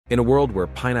In a world where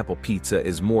pineapple pizza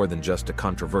is more than just a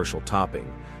controversial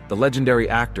topping, the legendary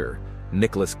actor,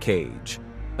 Nicolas Cage,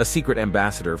 a secret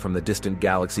ambassador from the distant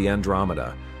galaxy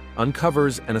Andromeda,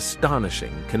 uncovers an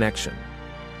astonishing connection.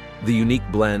 The unique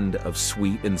blend of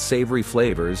sweet and savory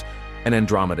flavors and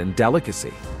Andromedan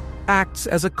delicacy acts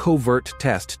as a covert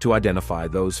test to identify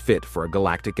those fit for a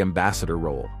galactic ambassador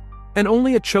role, and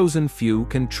only a chosen few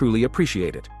can truly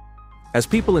appreciate it. As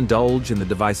people indulge in the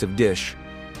divisive dish,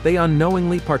 they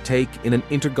unknowingly partake in an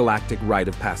intergalactic rite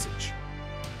of passage.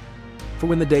 For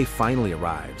when the day finally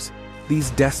arrives,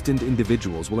 these destined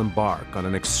individuals will embark on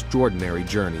an extraordinary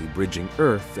journey bridging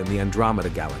Earth and the Andromeda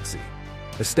galaxy,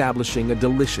 establishing a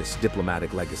delicious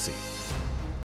diplomatic legacy.